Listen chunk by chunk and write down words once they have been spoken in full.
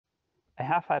I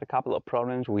have had a couple of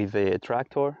problems with the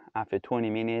tractor. After 20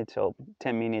 minutes or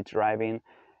 10 minutes driving,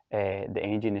 the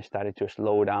engine started to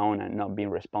slow down and not being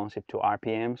responsive to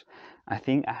RPMs. I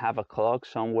think I have a clog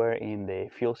somewhere in the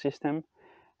fuel system.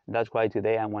 That's why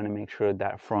today I want to make sure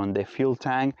that from the fuel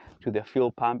tank to the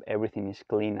fuel pump, everything is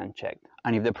clean and checked.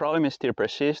 And if the problem still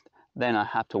persists, then I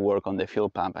have to work on the fuel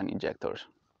pump and injectors.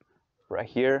 Right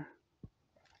here,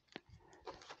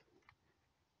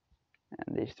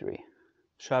 and these three.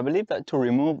 So I believe that to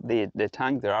remove the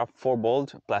tank, there are 4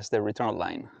 bolts plus the return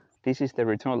line. This is the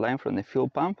return line from the fuel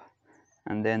pump,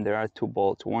 and then there are 2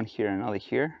 bolts, one here and another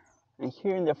here. And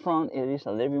here in the front, it is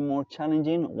a little bit more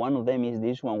challenging. One of them is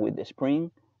this one with the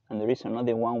spring, and there is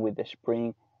another one with the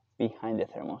spring behind the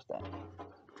thermostat.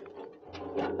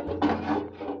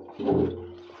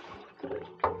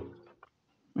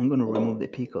 I'm going to remove the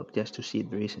pickup just to see if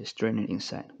there is a strainer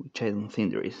inside, which I don't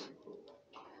think there is.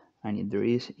 And if there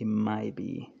is, it might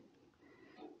be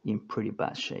in pretty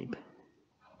bad shape.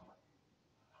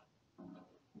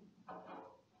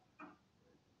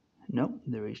 No,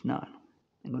 there is not.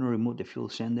 I'm going to remove the fuel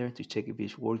sender to check if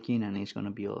it's working, and it's going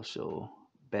to be also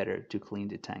better to clean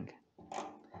the tank.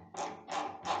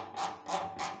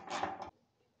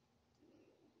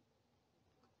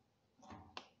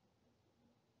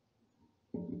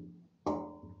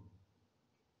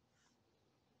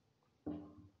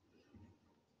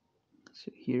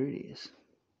 So here it is.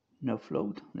 No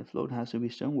float. The float has to be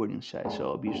somewhere inside,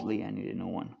 so obviously I need a new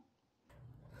one.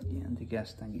 Yeah, and the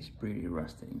gas tank is pretty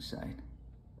rusted inside.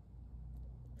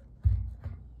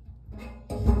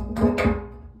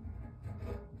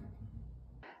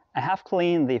 I have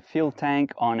cleaned the fuel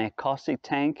tank on a caustic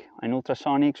tank, an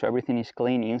ultrasonic, so everything is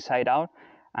clean inside out.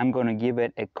 I'm going to give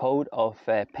it a coat of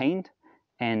paint,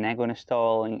 and I'm going to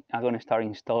start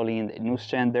installing the new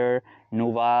sender,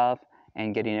 new valve,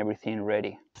 and getting everything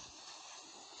ready.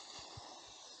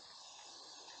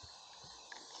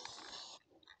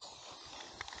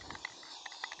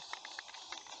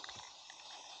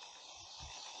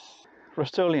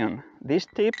 Rust-Oleum, this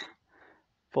tip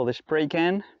for the spray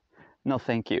can, no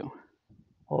thank you.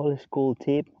 Old school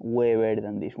tip, way better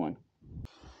than this one.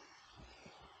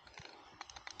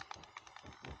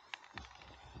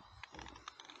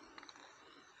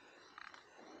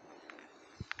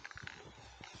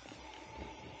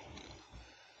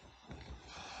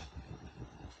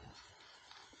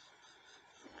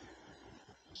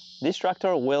 This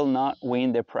tractor will not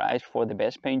win the prize for the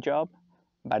best paint job,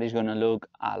 but it's gonna look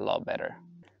a lot better.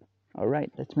 All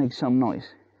right, let's make some noise.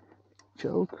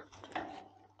 Choke.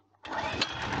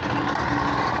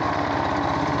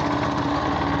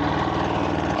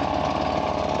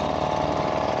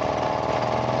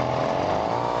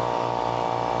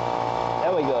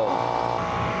 There we go.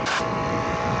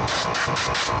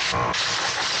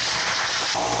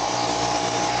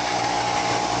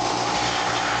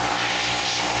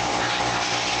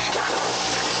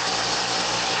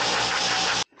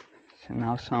 So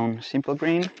now some simple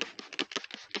green.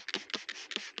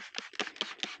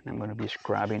 I'm going to be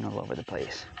scrubbing all over the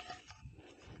place,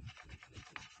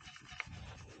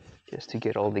 just to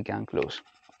get all the gunk loose.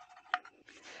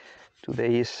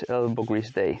 Today is elbow grease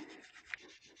day.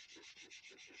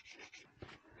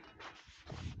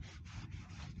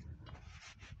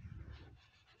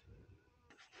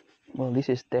 Well, this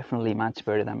is definitely much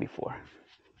better than before.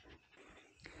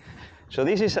 So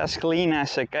this is as clean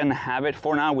as I can have it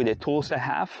for now with the tools I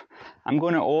have. I'm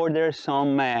going to order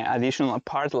some additional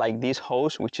parts like this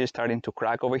hose, which is starting to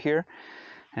crack over here.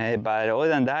 But other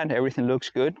than that, everything looks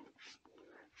good.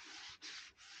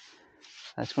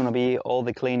 That's going to be all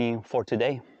the cleaning for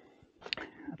today.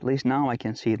 At least now I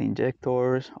can see the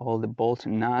injectors, all the bolts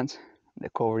and nuts. The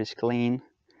cover is clean.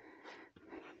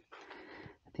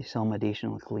 There's some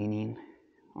additional cleaning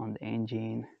on the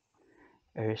engine,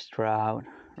 air stroud,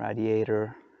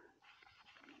 radiator.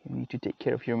 You need to take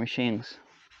care of your machines.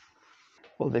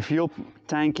 Well, the fuel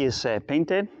tank is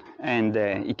painted, and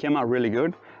it came out really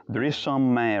good. There is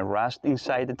some rust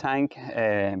inside the tank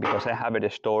because I have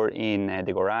it stored in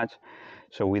the garage.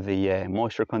 So with the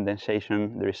moisture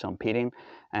condensation, there is some pitting,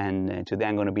 and today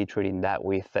I'm going to be treating that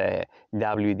with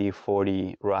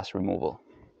WD-40 rust removal.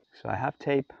 So I have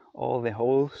taped all the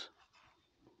holes,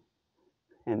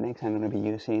 and next I'm going to be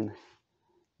using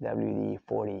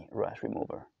WD-40 rust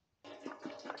remover.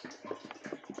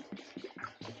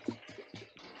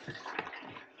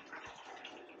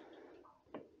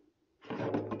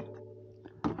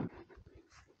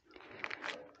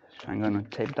 So I'm going to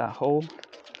tape that hole.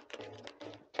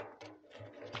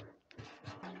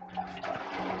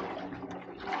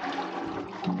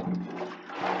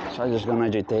 So I'm just going to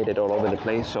agitate it all over the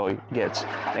place so it gets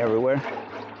everywhere.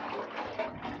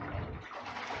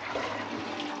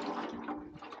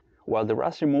 while the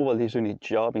rust removal is doing its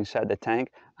job inside the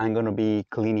tank, I'm going to be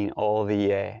cleaning all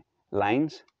the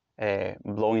lines,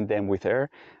 blowing them with air,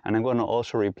 and I'm going to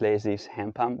also replace this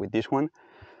hand pump with this one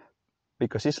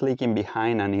because it's leaking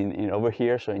behind and in over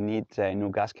here, so it needs a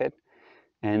new gasket.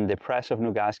 And the price of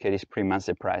new gasket is pretty much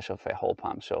the price of a whole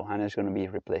pump, so I'm just going to be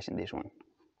replacing this one.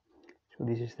 So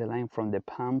this is the line from the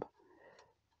pump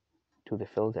to the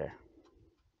filter.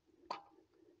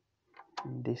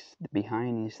 And this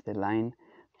behind is the line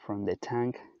from the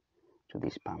tank to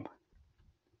this pump.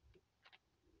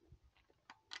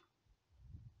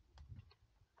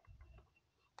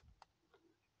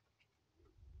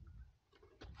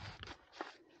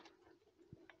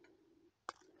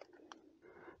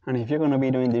 And if you're going to be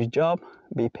doing this job,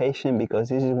 be patient, because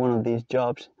this is one of these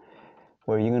jobs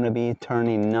where you're going to be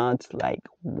turning nuts like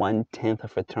 1/10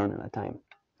 of a turn at a time.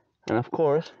 And of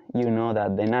course, you know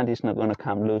that the nut is not going to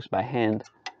come loose by hand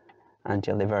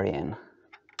until the very end.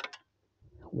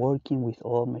 Working with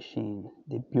old machine,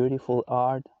 the beautiful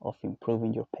art of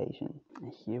improving your patience.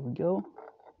 And here we go.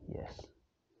 Yes.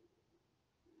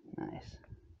 Nice.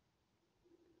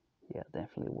 Yeah,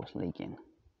 definitely was leaking.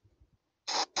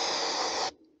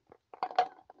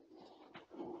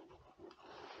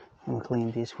 I'm gonna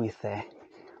clean this with a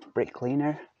brake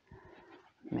cleaner.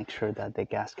 Make sure that the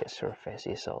gasket surface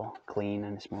is all clean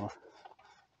and smooth.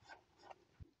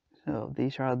 So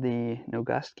these are the new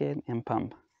gasket and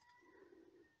pump.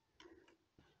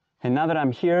 And now that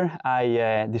I'm here,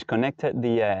 I disconnected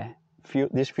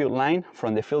this fuel line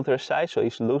from the filter side, so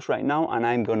it's loose right now, and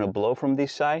I'm gonna blow from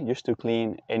this side just to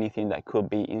clean anything that could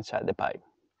be inside the pipe.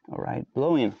 All right,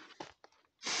 blowing.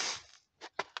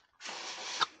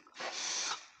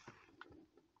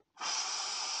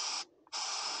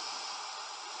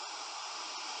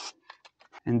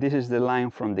 And this is the line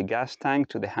from the gas tank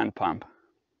to the hand pump.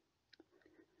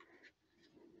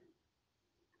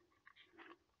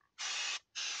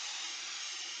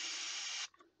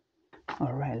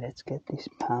 All right, let's get this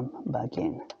pump back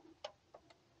in.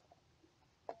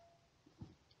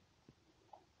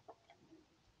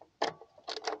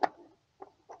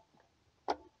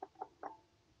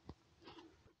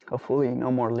 Hopefully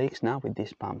no more leaks now with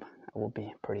this pump. That will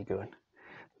be pretty good.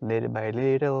 Little by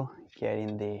little,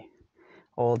 getting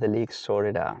all the leaks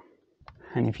sorted out.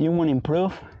 And if you want to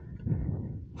improve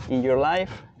in your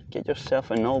life, get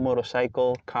yourself an old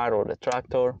motorcycle, car, or the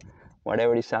tractor,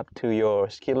 whatever is up to your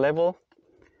skill level,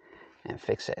 and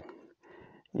fix it.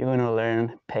 You're going to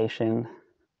learn patience,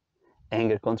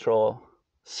 anger control,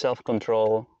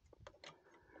 self-control,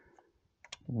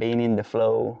 being in the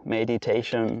flow,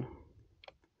 meditation.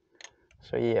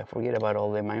 So yeah, forget about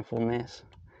all the mindfulness.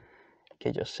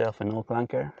 Get yourself an old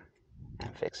clunker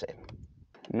and fix it.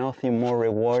 Nothing more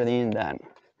rewarding than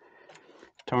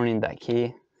turning that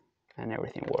key and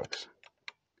everything works.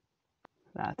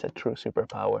 That's a true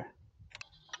superpower.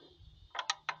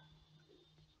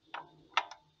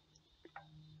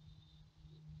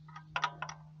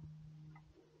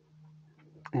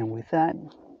 And with that,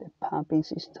 the pump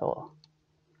is installed.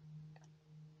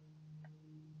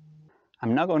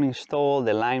 I'm not going to install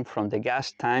the line from the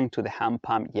gas tank to the hand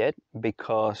pump yet,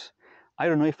 because I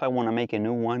don't know if I want to make a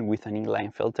new one with an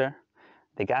inline filter.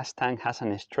 The gas tank has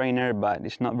a strainer, but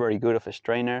it's not very good of a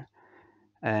strainer.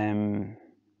 And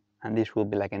this will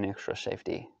be like an extra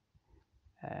safety.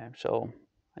 So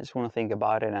I just want to think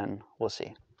about it and we'll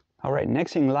see. All right,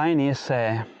 next in line is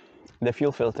the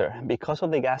fuel filter. Because of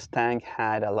the gas tank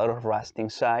had a lot of rust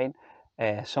inside,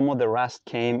 some of the rust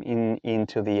came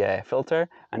into the filter,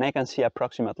 and I can see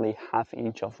approximately ½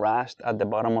 inch of rust at the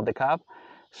bottom of the cap.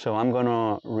 So I'm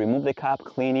gonna remove the cap,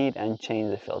 clean it, and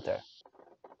change the filter.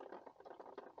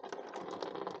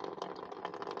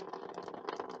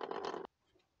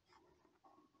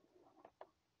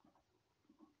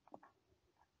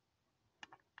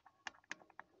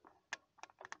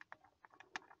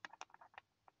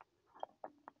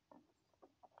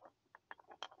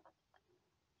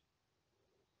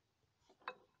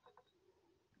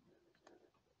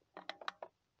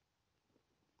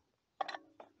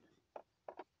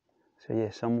 So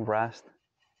yeah, some rust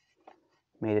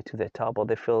made it to the top of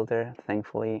the filter.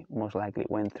 Thankfully, most likely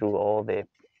went through all the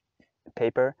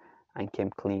paper and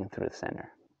came clean through the center.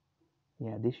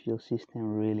 Yeah, this fuel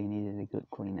system really needed a good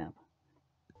cleanup.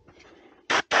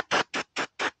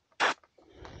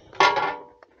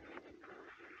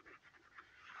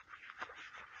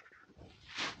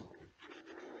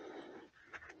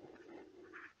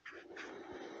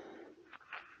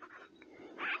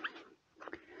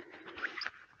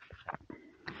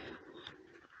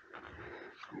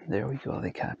 There we go,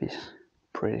 the cap is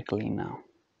pretty clean now.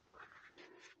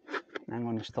 I'm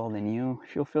going to install the new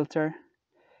fuel filter,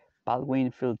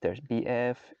 Baldwin filters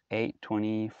BF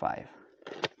 825.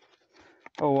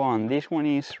 Oh, on this one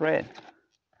is red.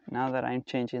 Now that I'm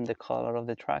changing the color of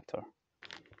the tractor.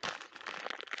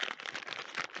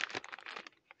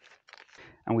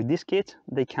 And with this kit,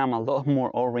 they come a lot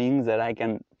more O-rings that I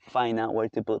can find out where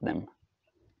to put them.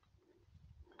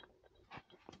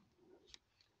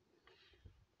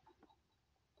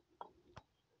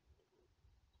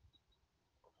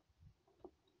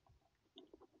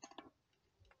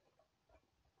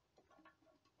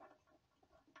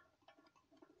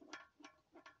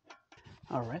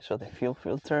 All right, so the fuel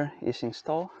filter is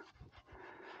installed.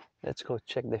 Let's go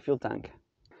check the fuel tank.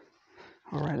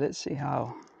 All right, let's see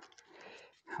how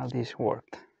this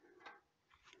worked.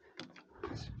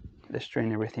 Let's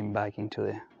drain everything back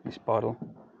into this bottle.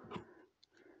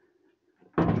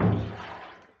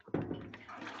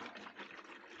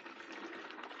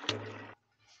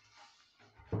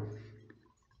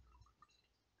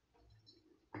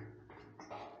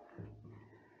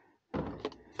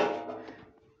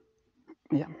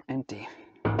 Yeah, empty.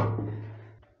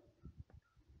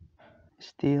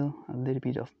 Still a little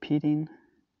bit of pitting,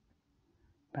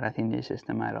 but I think this is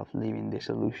the matter of leaving the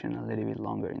solution a little bit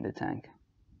longer in the tank.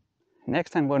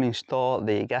 Next, I'm going to install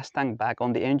the gas tank back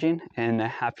on the engine, and I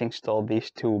have installed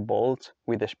these two bolts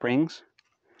with the springs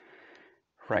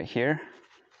right here,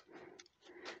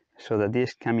 so that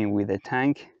this coming with the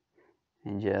tank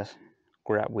and just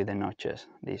grab with the notches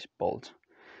these bolts.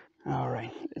 All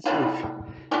right,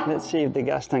 let's see if the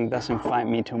gas tank doesn't fight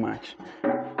me too much. All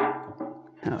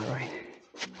right.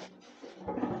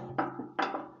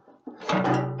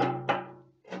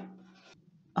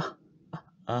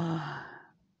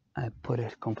 I put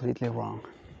it completely wrong.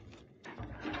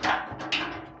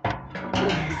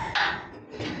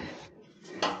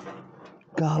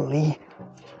 Golly,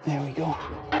 there we go.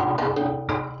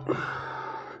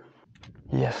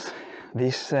 Yes,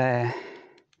 these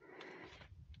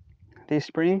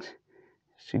springs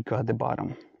should go at the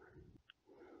bottom.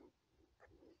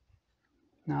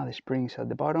 Now the springs at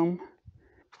the bottom.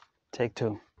 Take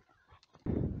two.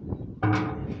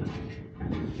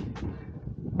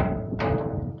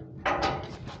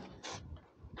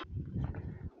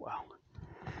 Wow,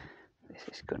 this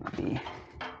is gonna be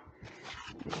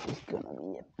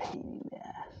a pain in the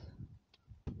ass.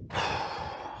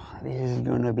 This is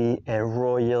gonna be a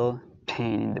royal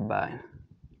pain in the butt.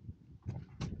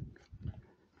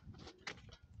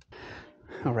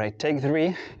 All right, take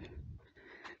three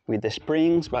with the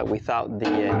springs, but without the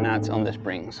nuts on the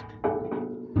springs.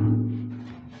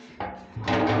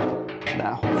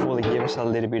 That hopefully gives us a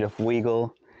little bit of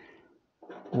wiggle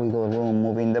room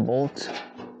moving the bolts.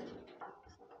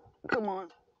 Come on.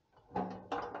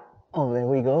 Oh, there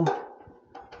we go.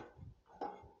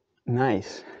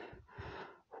 Nice.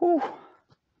 Whew.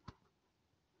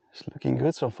 It's looking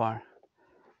good so far.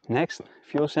 Next,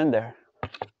 fuel sender.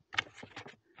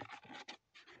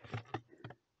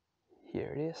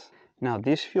 Here it is. Now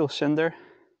this fuel sender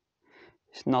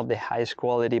is not the highest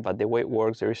quality, but the way it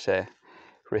works, there is a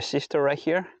resistor right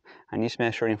here, and it's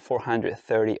measuring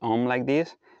 430 ohm like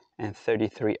this and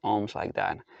 33 ohms like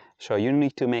that. So you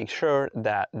need to make sure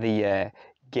that the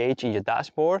gauge in your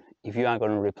dashboard, if you are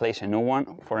going to replace a new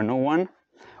one for a new one,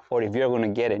 or if you're going to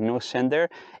get a new sender,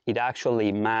 it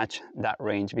actually match that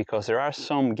range, because there are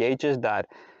some gauges that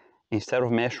instead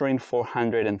of measuring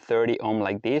 430 ohm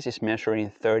like this, it's measuring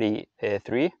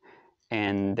 33,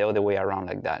 and the other way around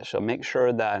like that. So make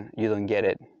sure that you don't get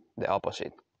it the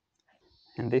opposite.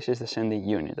 And this is the sending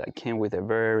unit that came with a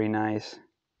very nice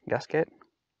gasket,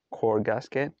 core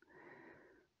gasket,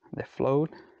 the float,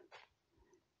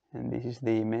 and this is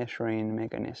the measuring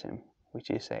mechanism, which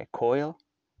is a coil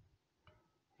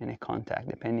and a contact.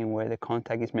 Depending where the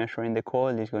contact is measuring the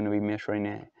coil, it's going to be measuring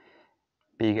a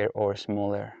bigger or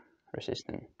smaller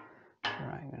resistance. All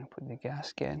right, I'm going to put the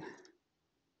gasket.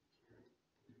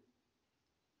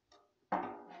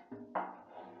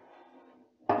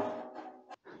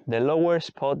 The lower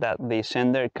spot that the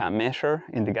sender can measure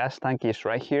in the gas tank is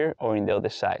right here or in the other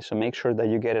side. So make sure that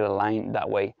you get it aligned that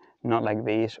way, not like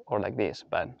this or like this,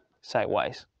 but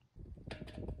sidewise.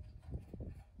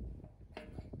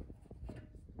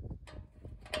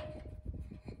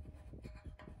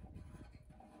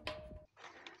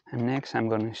 And next I'm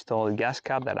going to install a gas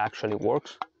cap that actually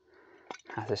works,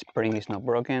 as the spring is not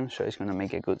broken, so it's going to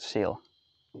make a good seal.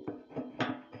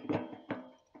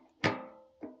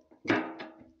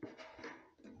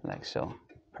 Like so,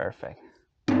 perfect.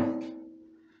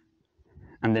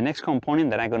 And the next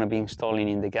component that I'm going to be installing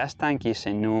in the gas tank is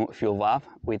a new fuel valve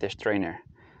with a strainer.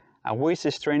 I wish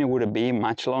the strainer would be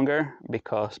much longer,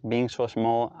 because being so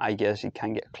small, I guess it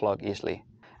can get clogged easily.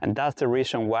 And that's the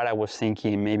reason why I was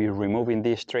thinking maybe removing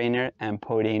this strainer and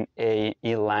putting a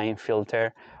inline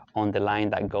filter on the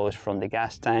line that goes from the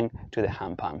gas tank to the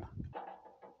hand pump.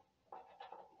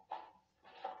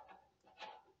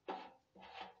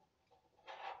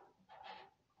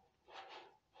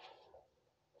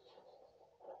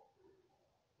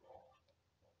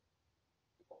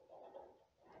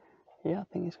 Yeah, I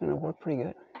think it's going to work pretty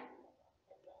good.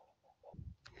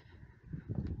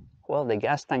 Well, the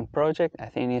gas tank project, I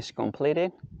think, is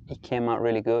completed. It came out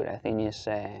really good. I think it's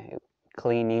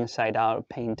clean inside out,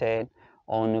 painted,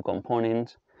 all new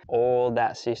components. All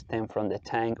that system from the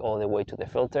tank all the way to the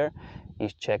filter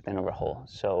is checked and overhauled.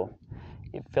 So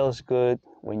it feels good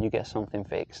when you get something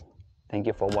fixed. Thank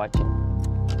you for watching.